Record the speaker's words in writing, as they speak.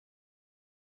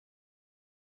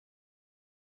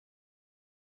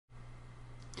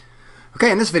Okay,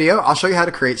 in this video, I'll show you how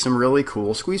to create some really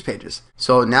cool squeeze pages.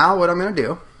 So now what I'm going to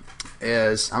do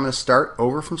is I'm going to start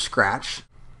over from scratch.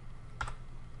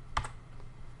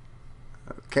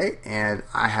 Okay, and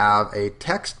I have a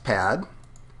text pad,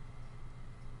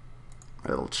 a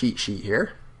little cheat sheet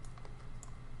here.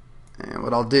 And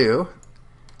what I'll do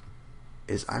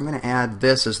is I'm going to add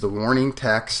this as the warning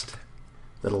text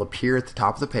that'll appear at the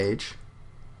top of the page.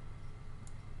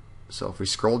 So if we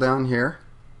scroll down here,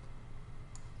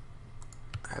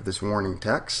 I have this warning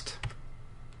text.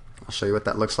 I'll show you what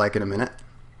that looks like in a minute.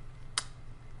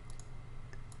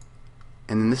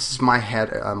 And then this is my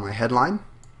headline.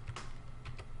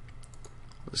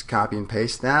 I'll just copy and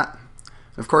paste that.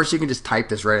 Of course, you can just type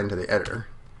this right into the editor.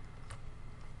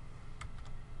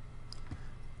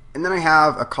 And then I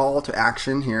have a call to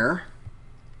action here.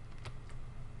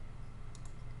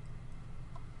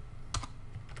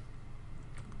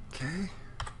 Okay.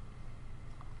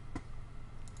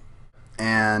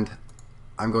 And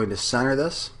I'm going to center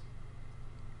this.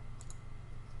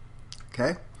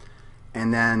 Okay.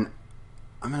 And then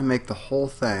I'm going to make the whole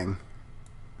thing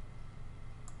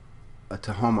a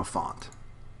Tahoma font.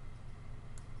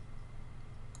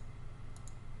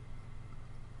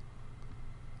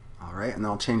 Alright, and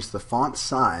then I'll change the font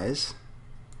size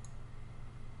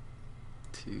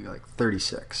to like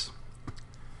 36.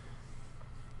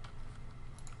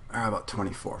 Or how about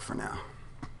 24 for now?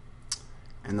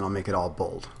 And then I'll make it all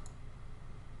bold.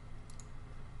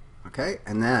 Okay,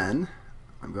 and then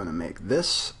I'm going to make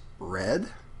this red,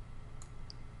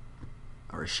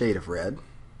 or a shade of red.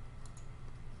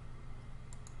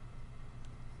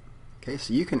 Okay,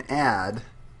 so you can add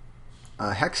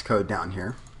a hex code down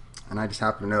here, and I just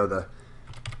happen to know the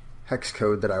hex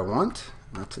code that I want.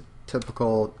 That's a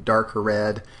typical darker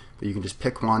red, but you can just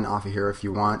pick one off of here if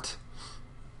you want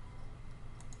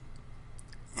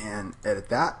and edit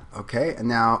that. Okay, and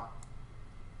now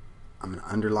I'm going to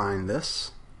underline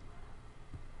this.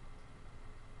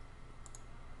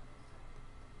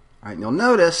 Alright, and you'll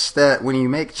notice that when you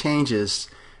make changes,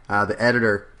 the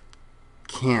editor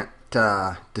can't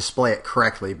display it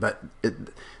correctly, but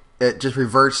it just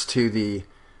reverts to the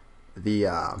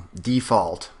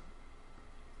default,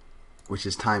 which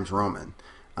is Times Roman.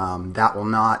 That will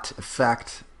not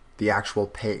affect the actual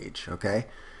page. Okay,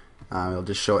 it'll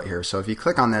just show it here. So if you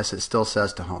click on this, it still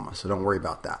says Tahoma, so don't worry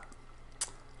about that.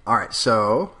 Alright,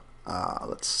 so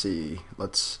let's see.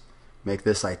 Let's make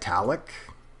this italic.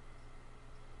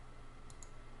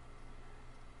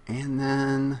 And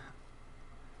then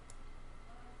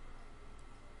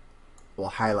we'll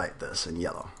highlight this in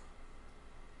yellow.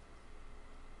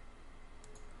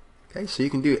 Okay, so you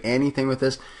can do anything with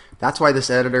this. That's why this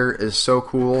editor is so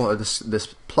cool. This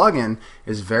plugin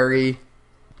is very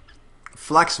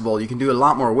flexible. You can do a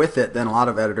lot more with it than a lot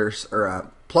of editors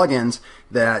or plugins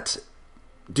that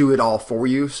do it all for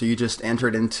you. So you just enter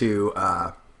it into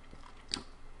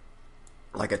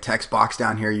like a text box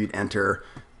down here. You'd enter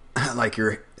like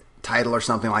your title or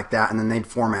something like that, and then they'd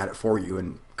format it for you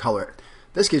and color it.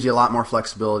 This gives you a lot more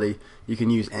flexibility. You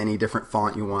can use any different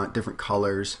font you want, different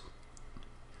colors,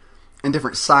 and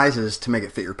different sizes to make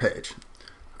it fit your page.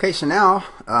 Okay, so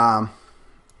now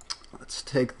let's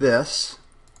take this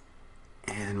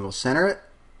and we'll center it,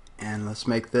 and let's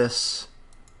make this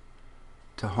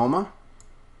Tahoma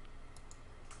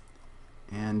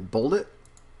and bold it.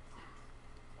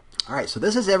 Alright, so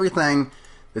this is everything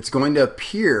that's going to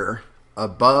appear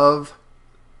above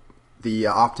the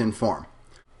opt-in form.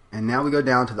 And now we go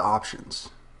down to the options.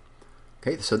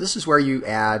 Okay, so this is where you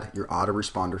add your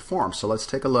autoresponder form. So let's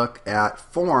take a look at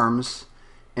forms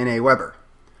in Aweber.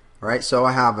 All right, so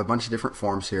I have a bunch of different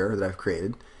forms here that I've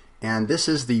created, and this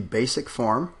is the basic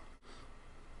form.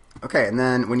 Okay, and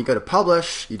then when you go to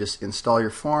publish, you just install your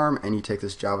form and you take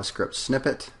this JavaScript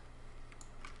snippet.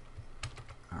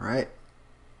 All right,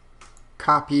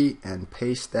 copy and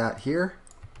paste that here.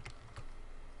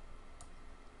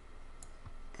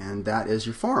 And that is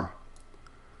your form.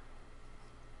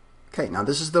 Okay, now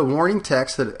this is the warning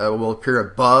text that will appear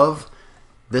above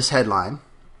this headline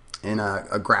in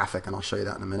a graphic, and I'll show you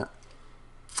that in a minute.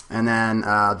 And then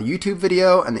the YouTube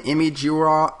video and the image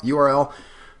URL,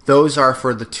 those are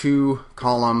for the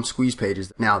 2-column squeeze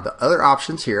pages. Now the other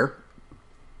options here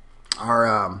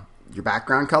are your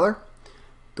background color,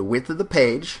 the width of the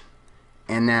page,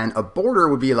 and then a border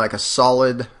would be like a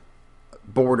solid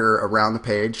border around the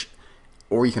page,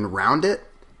 or you can round it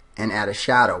and add a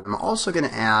shadow. I'm also going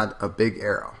to add a big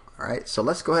arrow. Alright, so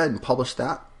let's go ahead and publish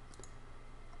that.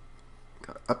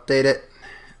 Update it,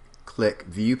 click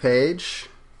View Page,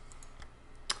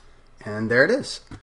 and there it is.